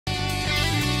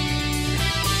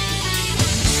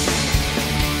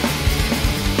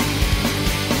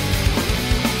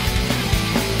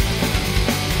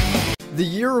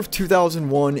year of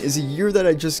 2001 is a year that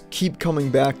I just keep coming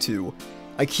back to.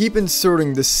 I keep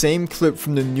inserting the same clip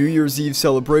from the New Year's Eve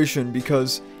celebration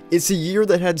because it's a year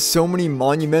that had so many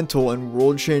monumental and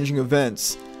world-changing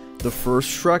events. The first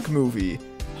Shrek movie,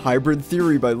 Hybrid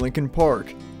Theory by Linkin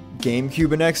Park,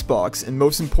 GameCube and Xbox, and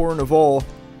most important of all,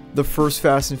 the first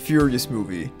Fast and Furious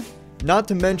movie. Not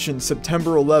to mention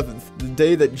September 11th, the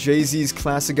day that Jay-Z's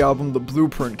classic album The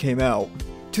Blueprint came out.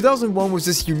 2001 was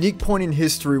this unique point in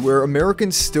history where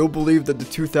Americans still believed that the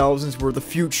 2000s were the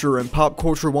future and pop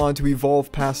culture wanted to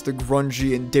evolve past the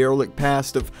grungy and derelict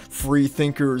past of free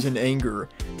thinkers and anger,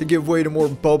 to give way to more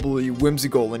bubbly,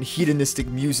 whimsical, and hedonistic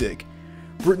music.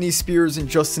 Britney Spears and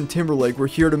Justin Timberlake were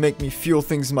here to make me feel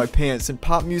things in my pants, and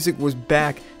pop music was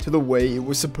back to the way it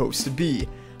was supposed to be.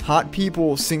 Hot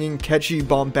people singing catchy,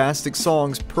 bombastic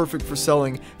songs perfect for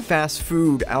selling fast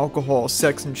food, alcohol,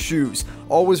 sex, and shoes.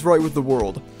 All was right with the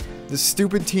world. The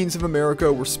stupid teens of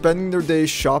America were spending their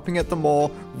days shopping at the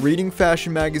mall, reading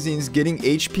fashion magazines, getting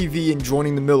HPV, and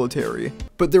joining the military.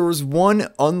 But there was one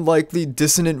unlikely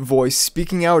dissonant voice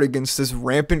speaking out against this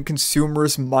rampant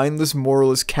consumerist, mindless,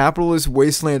 moralist, capitalist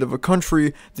wasteland of a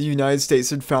country the United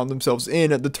States had found themselves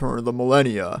in at the turn of the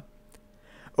millennia.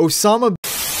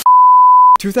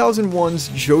 2001's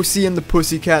Josie and the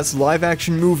Pussycats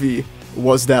live-action movie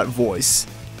was that voice.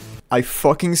 I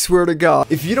fucking swear to God.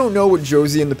 If you don't know what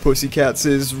Josie and the Pussycats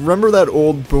is, remember that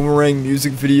old Boomerang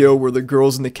music video where the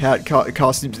girls in the cat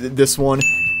costumes did this one?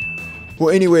 Well,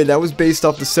 anyway, that was based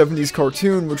off the 70s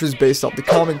cartoon, which was based off the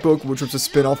comic book, which was a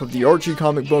spin-off of the Archie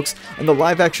comic books, and the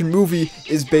live-action movie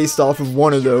is based off of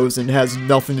one of those and has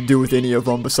nothing to do with any of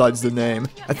them besides the name.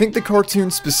 I think the cartoon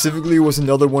specifically was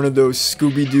another one of those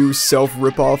Scooby-Doo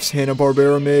self-rip-offs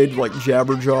Hanna-Barbera made, like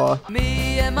Jabberjaw.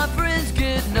 Me and my friends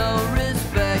get no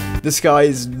respect. This guy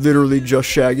is literally just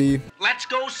Shaggy. Let's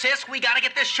go, sis. We gotta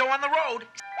get this show on the road.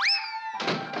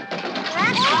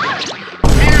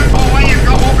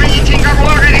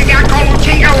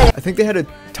 I think they had a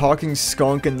talking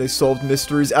skunk and they solved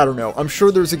mysteries. I don't know. I'm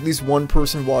sure there's at least one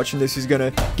person watching this who's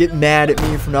gonna get mad at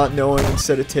me for not knowing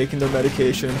instead of taking their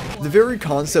medication. The very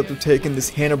concept of taking this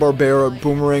Hanna-Barbera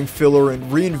Boomerang filler and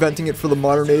reinventing it for the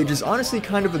modern age is honestly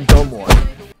kind of a dumb one.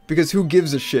 Because who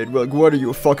gives a shit? Like, what are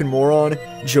you, a fucking moron?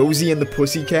 Josie and the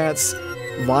Pussycats?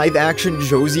 Live action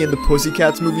Josie and the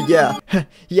Pussycats movie? Yeah.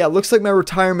 Yeah, looks like my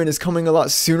retirement is coming a lot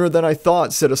sooner than I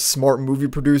thought, said a smart movie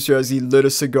producer as he lit a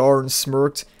cigar and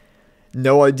smirked.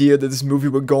 No idea that this movie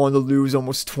would go on to lose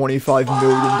almost $25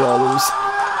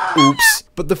 million. Oops.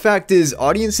 But the fact is,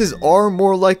 audiences are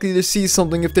more likely to see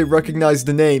something if they recognize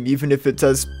the name, even if it's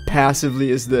as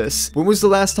passively as this. When was the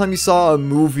last time you saw a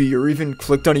movie or even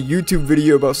clicked on a YouTube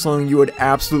video about something you had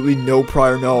absolutely no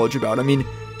prior knowledge about? I mean,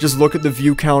 just look at the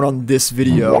view count on this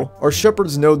video. Our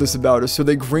shepherds know this about us, so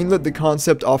they greenlit the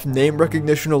concept off name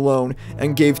recognition alone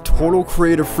and gave total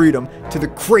creative freedom to the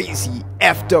crazy,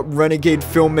 effed up renegade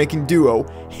filmmaking duo,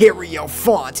 Harry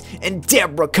Elfont and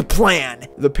Deborah Kaplan.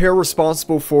 The pair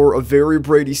responsible for A Very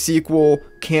Brady sequel,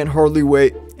 Can't Hardly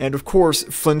Wait, and of course,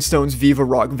 Flintstones Viva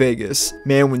Rock Vegas.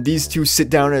 Man, when these two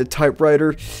sit down at a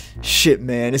typewriter, shit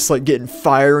man, it's like getting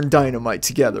fire and dynamite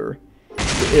together.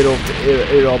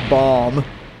 It'll bomb.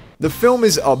 The film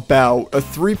is about a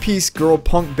three-piece girl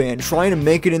punk band trying to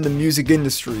make it in the music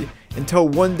industry until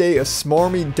one day a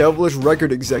smarmy, devilish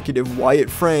record executive, Wyatt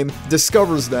Frame,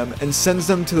 discovers them and sends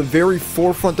them to the very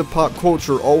forefront of pop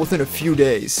culture all within a few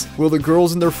days. Will the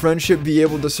girls and their friendship be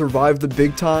able to survive the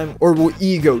big time, or will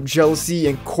ego, jealousy,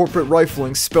 and corporate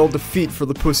rifling spell defeat for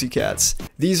the Pussycats?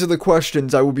 These are the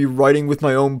questions I will be writing with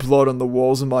my own blood on the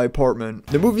walls of my apartment.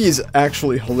 The movie is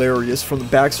actually hilarious, from the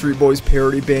Backstreet Boys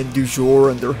parody band Du Jour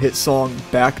and their hit song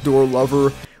Backdoor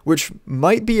Lover, which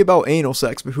might be about anal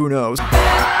sex, but who knows.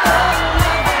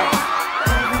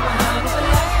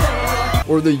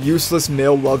 Or the useless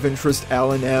male love interest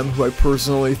Alan M, who I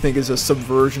personally think is a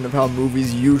subversion of how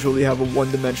movies usually have a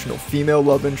one-dimensional female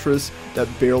love interest that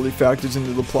barely factors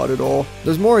into the plot at all.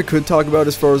 There's more I could talk about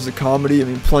as far as the comedy. I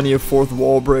mean, plenty of fourth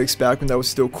wall breaks back when that was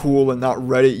still cool and not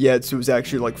Reddit yet, so it was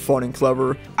actually like fun and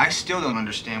clever. I still don't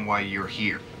understand why you're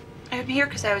here. I'm here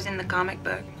because I was in the comic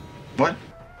book. What?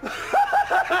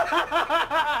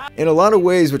 In a lot of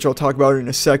ways, which I'll talk about in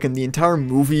a second, the entire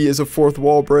movie is a fourth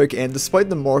wall break, and despite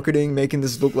the marketing making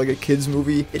this look like a kids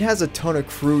movie, it has a ton of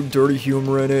crude, dirty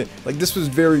humor in it. Like, this was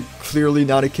very clearly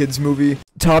not a kids movie.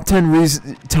 Top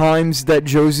 10 times that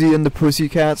Josie and the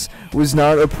Pussycats was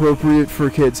not appropriate for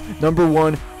kids. Number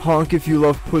 1, honk if you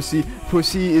love pussy.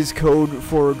 Pussy is code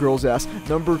for a girl's ass.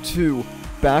 Number 2,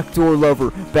 backdoor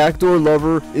lover. Backdoor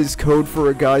lover is code for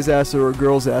a guy's ass or a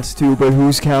girl's ass too, but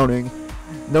who's counting?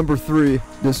 Number 3.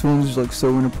 This one's like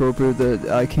so inappropriate that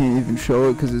I can't even show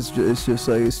it because it's just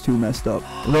like it's too messed up.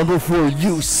 Number 4.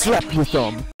 You slept with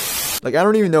them. Like, I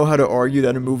don't even know how to argue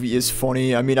that a movie is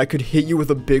funny. I mean, I could hit you with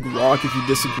a big rock if you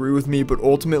disagree with me, but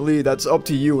ultimately, that's up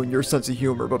to you and your sense of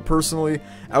humor. But personally,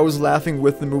 I was laughing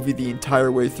with the movie the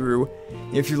entire way through.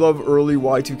 If you love early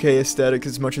Y2K aesthetic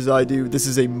as much as I do, this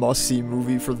is a must-see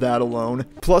movie for that alone.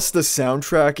 Plus, the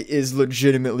soundtrack is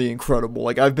legitimately incredible.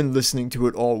 Like, I've been listening to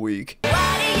it all week.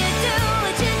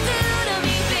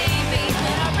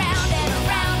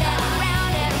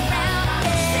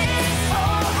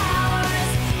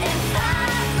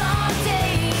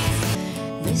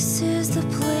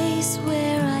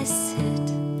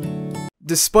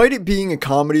 Despite it being a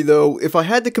comedy though, if I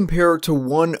had to compare it to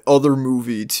one other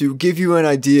movie to give you an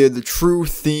idea of the true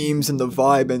themes and the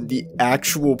vibe and the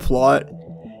actual plot,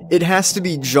 it has to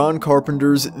be John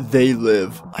Carpenter's They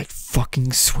Live. I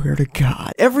fucking swear to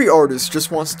God. Every artist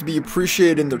just wants to be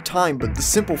appreciated in their time, but the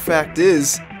simple fact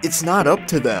is, it's not up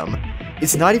to them.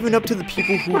 It's not even up to the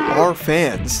people who are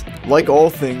fans. Like all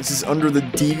things, is under the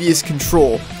devious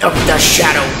control of the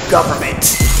shadow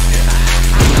government.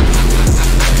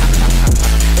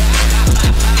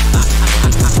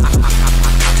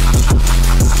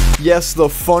 Yes, the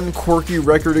fun, quirky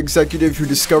record executive who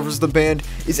discovers the band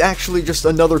is actually just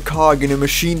another cog in a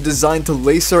machine designed to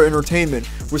lace our entertainment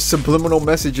with subliminal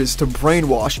messages to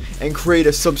brainwash and create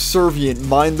a subservient,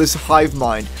 mindless hive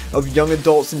mind of young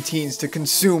adults and teens to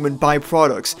consume and buy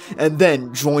products, and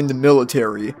then join the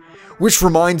military. Which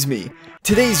reminds me,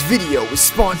 today's video is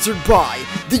sponsored by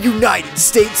the United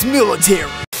States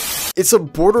Military. It's a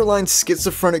borderline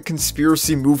schizophrenic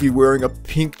conspiracy movie wearing a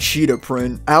pink cheetah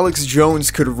print. Alex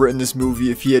Jones could have written this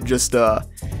movie if he had just,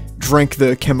 drank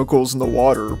the chemicals in the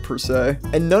water, per se.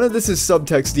 And none of this is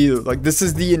subtext either, like, this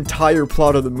is the entire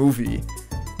plot of the movie.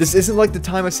 This isn't like the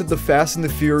time I said The Fast and the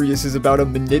Furious is about a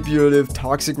manipulative,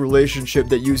 toxic relationship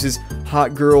that uses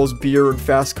hot girls, beer, and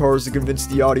fast cars to convince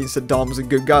the audience that Dom is a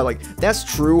good guy. Like, that's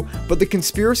true, but the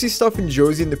conspiracy stuff in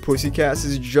Josie and the Pussycats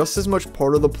is just as much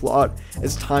part of the plot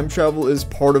as time travel is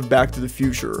part of Back to the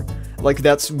Future. Like,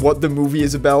 that's what the movie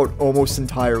is about almost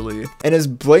entirely. And as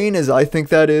blatant as I think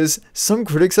that is, some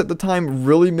critics at the time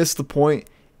really missed the point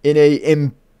in a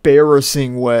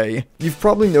embarrassing way. You've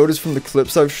probably noticed from the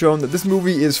clips I've shown that this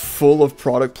movie is full of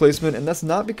product placement, and that's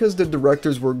not because the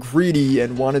directors were greedy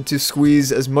and wanted to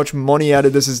squeeze as much money out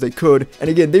of this as they could.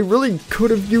 And again, they really could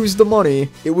have used the money.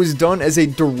 It was done as a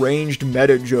deranged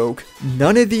meta joke.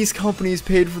 None of these companies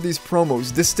paid for these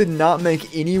promos. This did not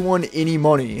make anyone any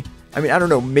money. I mean, I don't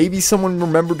know, maybe someone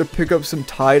remembered to pick up some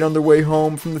Tide on their way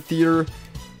home from the theater.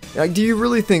 Like, do you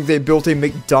really think they built a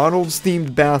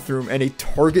McDonald's-themed bathroom and a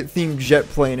Target-themed jet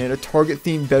plane and a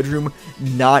Target-themed bedroom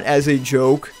not as a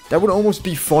joke? That would almost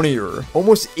be funnier.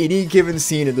 Almost any given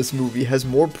scene in this movie has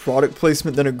more product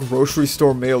placement than a grocery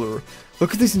store mailer.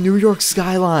 Look at this New York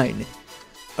skyline.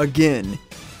 Again,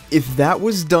 if that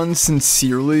was done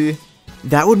sincerely,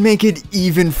 that would make it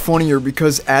even funnier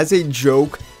because as a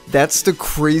joke, that's the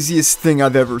craziest thing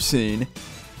I've ever seen.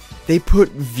 They put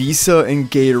Visa and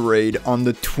Gatorade on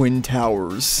the Twin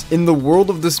Towers. In the world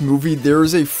of this movie, there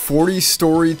is a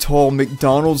 40-story tall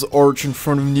McDonald's arch in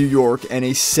front of New York and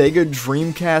a Sega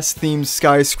Dreamcast themed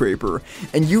skyscraper.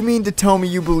 And you mean to tell me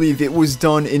you believe it was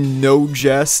done in no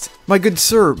jest? My good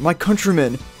sir, my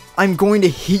countrymen, I'm going to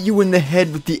hit you in the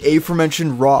head with the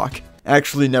aforementioned rock.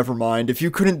 Actually, never mind. If you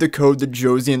couldn't decode the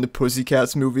Josie and the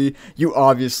Pussycats movie, you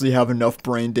obviously have enough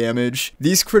brain damage.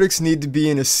 These critics need to be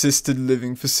in assisted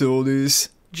living facilities.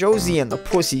 Josie and the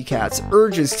Pussycats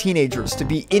urges teenagers to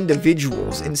be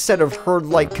individuals instead of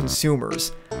herd-like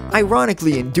consumers.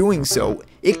 Ironically, in doing so,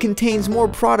 it contains more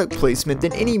product placement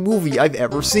than any movie I've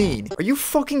ever seen. Are you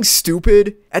fucking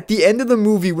stupid? At the end of the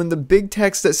movie, when the big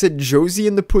text that said Josie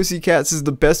and the Pussycats is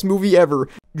the best movie ever,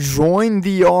 join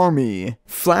the army,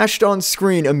 flashed on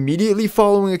screen immediately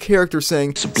following a character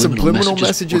saying, Subliminal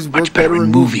messages work better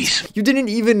in movies. You didn't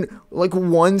even, like,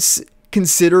 once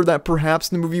consider that perhaps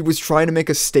the movie was trying to make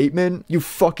a statement, you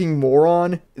fucking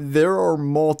moron. There are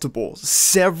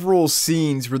several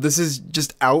scenes where this is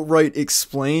just outright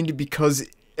explained because,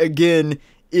 again,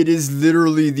 it is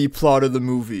literally the plot of the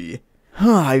movie.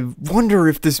 I wonder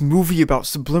if this movie about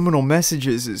subliminal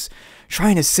messages is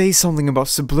trying to say something about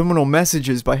subliminal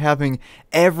messages by having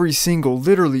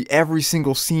literally every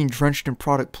single scene drenched in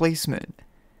product placement.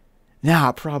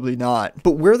 Nah, probably not.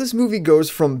 But where this movie goes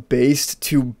from based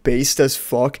to based as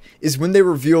fuck is when they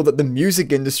reveal that the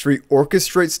music industry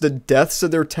orchestrates the deaths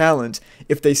of their talent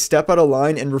if they step out of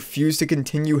line and refuse to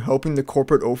continue helping the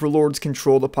corporate overlords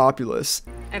control the populace.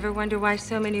 Ever wonder why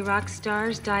so many rock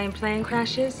stars die in plane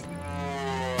crashes?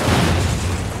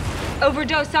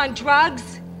 Overdose on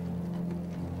drugs?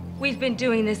 We've been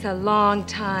doing this a long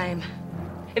time.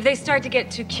 If they start to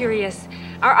get too curious,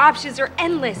 our options are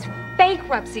endless.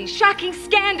 Bankruptcy, shocking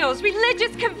scandals,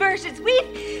 religious conversions.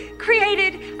 We've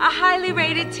created a highly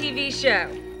rated TV show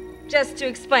just to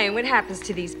explain what happens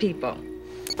to these people.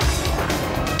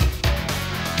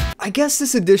 I guess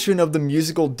this edition of the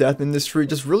musical death industry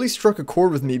just really struck a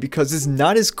chord with me because it's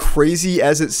not as crazy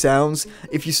as it sounds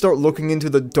if you start looking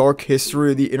into the dark history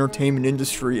of the entertainment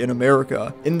industry in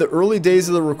America. In the early days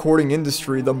of the recording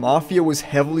industry, the mafia was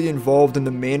heavily involved in the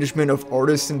management of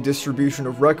artists and distribution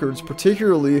of records,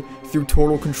 particularly through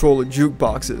total control of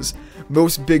jukeboxes.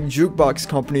 Most big jukebox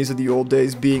companies of the old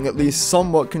days being at least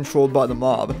somewhat controlled by the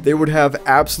mob. They would have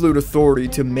absolute authority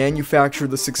to manufacture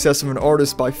the success of an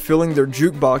artist by filling their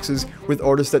jukeboxes with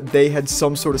artists that they had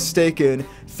some sort of stake in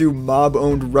through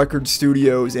mob-owned record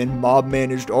studios and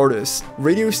mob-managed artists.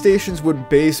 Radio stations would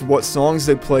base what songs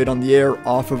they played on the air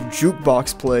off of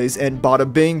jukebox plays, and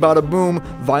bada bing bada boom,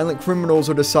 violent criminals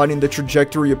are deciding the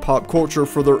trajectory of pop culture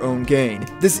for their own gain.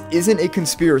 This isn't a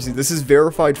conspiracy, this is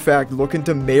verified fact. Look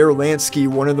into Mayor Lansky,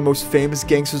 one of the most famous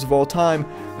gangsters of all time,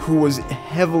 who was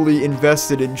heavily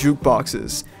invested in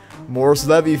jukeboxes. Morris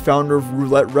Levy, founder of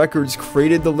Roulette Records,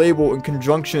 created the label in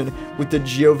conjunction with the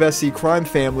Giovesi crime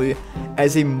family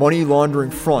as a money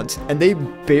laundering front, and they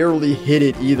barely hit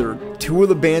it either. Two of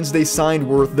the bands they signed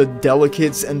were the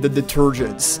Delicates and the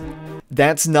Detergents.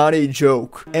 That's not a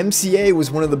joke. MCA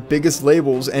was one of the biggest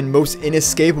labels and most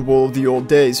inescapable of the old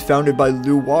days, founded by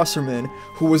Lou Wasserman,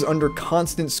 who was under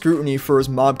constant scrutiny for his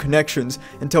mob connections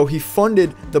until he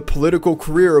funded the political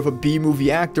career of a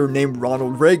B-movie actor named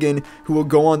Ronald Reagan, who would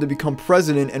go on to become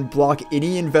president and block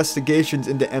any investigations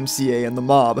into MCA and the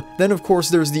mob. Then of course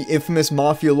there's the infamous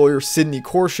mafia lawyer Sidney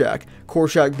Korshak,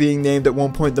 Korshak being named at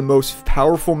one point the most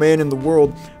powerful man in the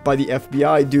world by the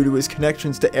FBI due to his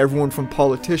connections to everyone from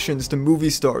politicians to movie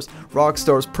stars, rock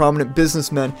stars, prominent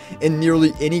businessmen, and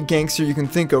nearly any gangster you can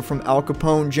think of, from Al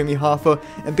Capone, Jimmy Hoffa,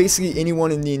 and basically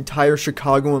anyone in the entire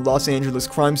Chicago and Los Angeles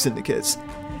crime syndicates.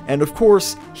 And of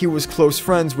course, he was close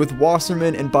friends with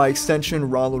Wasserman and by extension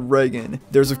Ronald Reagan.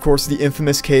 There's of course the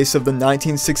infamous case of the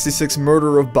 1966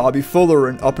 murder of Bobby Fuller,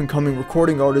 an up-and-coming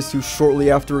recording artist who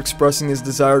shortly after expressing his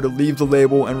desire to leave the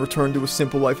label and return to a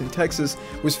simple life in Texas,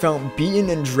 was found beaten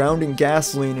and drowned in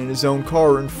gasoline in his own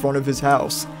car in front of his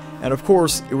house. And of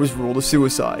course, it was ruled a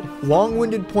suicide.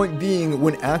 Long-winded point being,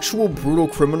 when actual brutal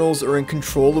criminals are in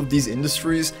control of these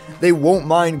industries, they won't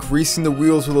mind greasing the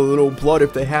wheels with a little blood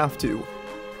if they have to.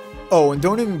 Oh, and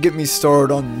don't even get me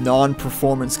started on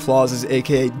non-performance clauses,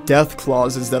 aka death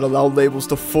clauses, that allow labels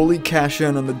to fully cash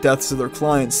in on the deaths of their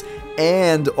clients,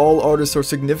 and all artists are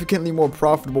significantly more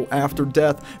profitable after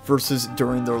death versus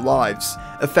during their lives.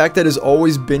 A fact that has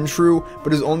always been true,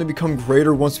 but has only become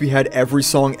greater once we had every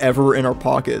song ever in our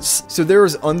pockets. So there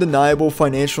is undeniable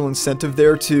financial incentive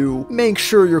there to make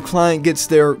sure your client gets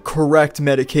their correct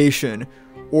medication,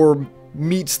 or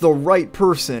meets the right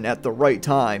person at the right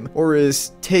time, or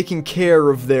is taking care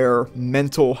of their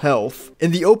mental health.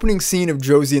 In the opening scene of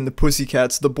Josie and the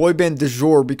Pussycats, the boy band de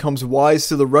jour becomes wise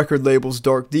to the record label's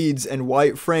dark deeds, and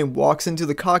Wyatt Frame walks into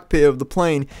the cockpit of the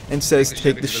plane and says,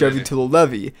 "Take the Chevy to the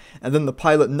levee," and then the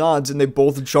pilot nods and they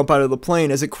both jump out of the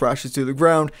plane as it crashes to the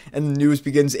ground, and the news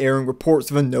begins airing reports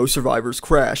of a no survivors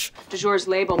crash. De jour's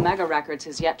label Mega Records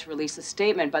has yet to release a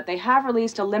statement, but they have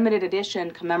released a limited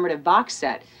edition commemorative box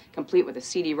set complete with a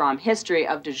CD-ROM history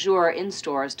of de jour in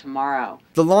stores tomorrow.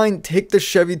 The line, "Take the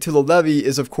Chevy to the levee,"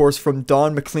 is of course from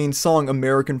Don McLean's song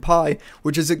American Pie,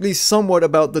 which is at least somewhat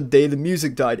about the day the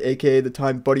music died, aka the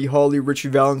time Buddy Holly, Richie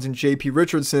Valens, and J.P.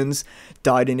 Richardson's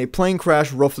died in a plane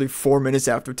crash roughly 4 minutes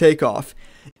after takeoff.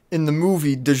 In the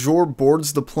movie, de jour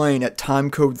boards the plane at time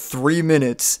code 3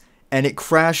 minutes, and it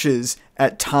crashes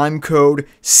at time code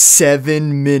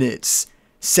 7 minutes.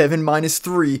 7 minus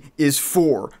 3 is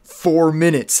 4. 4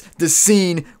 minutes. The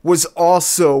scene was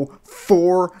also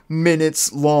 4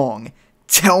 minutes long.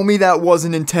 Tell me that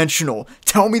wasn't intentional.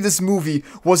 Tell me this movie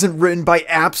wasn't written by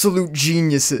absolute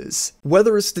geniuses.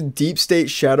 Whether it's the deep state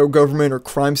shadow government or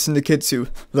crime syndicates who,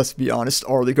 let's be honest,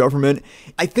 are the government,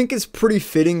 I think it's pretty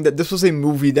fitting that this was a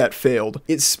movie that failed.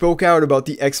 It spoke out about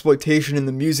the exploitation in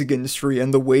the music industry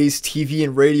and the ways TV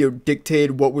and radio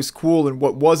dictated what was cool and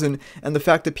what wasn't, and the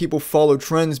fact that people follow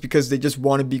trends because they just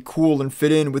want to be cool and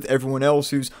fit in with everyone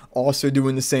else who's also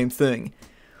doing the same thing.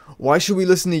 Why should we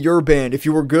listen to your band? If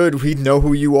you were good, we'd know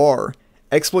who you are.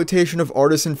 exploitation of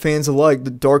artists and fans alike,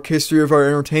 the dark history of our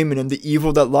entertainment, and the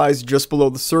evil that lies just below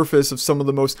the surface of some of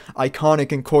the most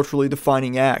iconic and culturally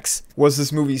defining acts. Was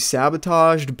this movie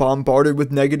sabotaged, bombarded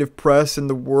with negative press, and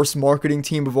the worst marketing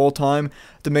team of all time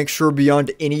to make sure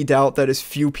beyond any doubt that as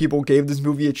few people gave this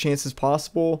movie a chance as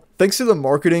possible? Thanks to the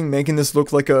marketing making this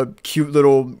look like a cute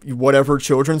little whatever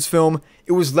children's film,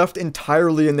 it was left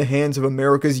entirely in the hands of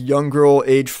America's young girl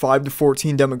age 5 to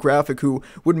 14 demographic who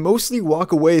would mostly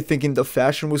walk away thinking the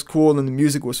fashion was cool and the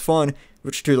music was fun,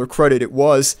 which to their credit it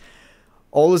was,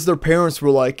 all as their parents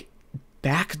were like,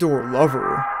 backdoor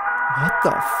lover. What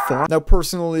the fuck? Now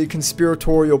personally,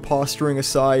 conspiratorial posturing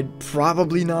aside,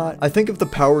 probably not. I think if the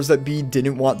powers that be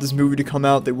didn't want this movie to come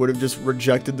out, they would have just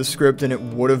rejected the script and it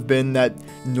would have been that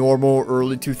normal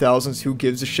early 2000s who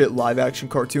gives a shit live action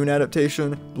cartoon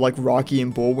adaptation, like Rocky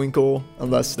and Bullwinkle,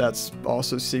 unless that's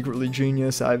also secretly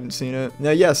genius, I haven't seen it.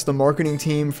 Now yes, the marketing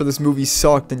team for this movie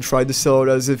sucked and tried to sell it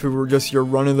as if it were just your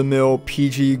run-of-the-mill,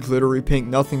 PG, glittery pink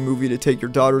nothing movie to take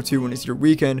your daughter to when it's your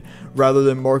weekend, rather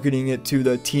than marketing it to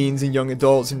the teens and young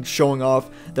adults and showing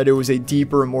off that it was a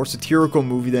deeper and more satirical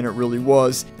movie than it really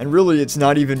was. And really, it's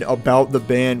not even about the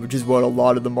band, which is what a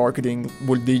lot of the marketing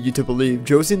would lead you to believe.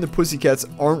 Josie and the Pussycats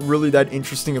aren't really that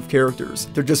interesting of characters.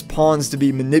 They're just pawns to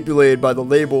be manipulated by the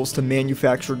labels to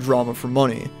manufacture drama for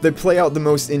money. They play out the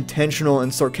most intentional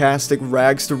and sarcastic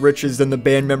rags to riches, then the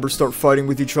band members start fighting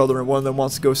with each other and one of them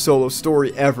wants to go solo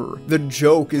story ever. The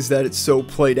joke is that it's so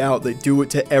played out. They do it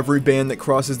to every band that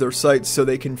crosses their sights so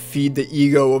they can feed the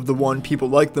ego of the one people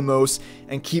like the most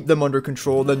and keep them under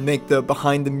control, then make the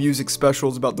behind the music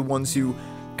specials about the ones who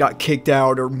got kicked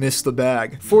out or missed the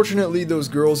bag. Fortunately, those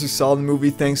girls who saw the movie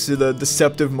thanks to the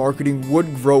deceptive marketing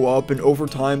would grow up, and over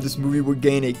time this movie would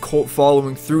gain a cult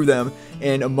following through them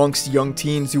and amongst young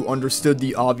teens who understood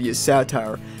the obvious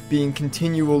satire, being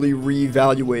continually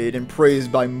re-evaluated and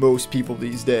praised by most people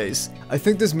these days. I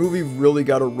think this movie really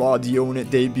got a raw deal when it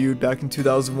debuted back in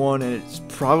 2001, and it's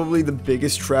probably the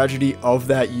biggest tragedy of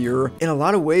that year. In a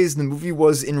lot of ways, the movie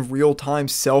was in real time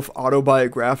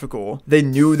self-autobiographical. They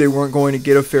knew they weren't going to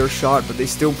get a fair shot, but they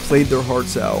still played their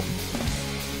hearts out.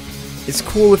 It's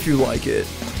cool if you like it.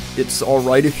 It's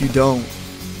alright if you don't.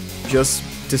 Just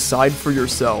decide for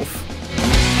yourself.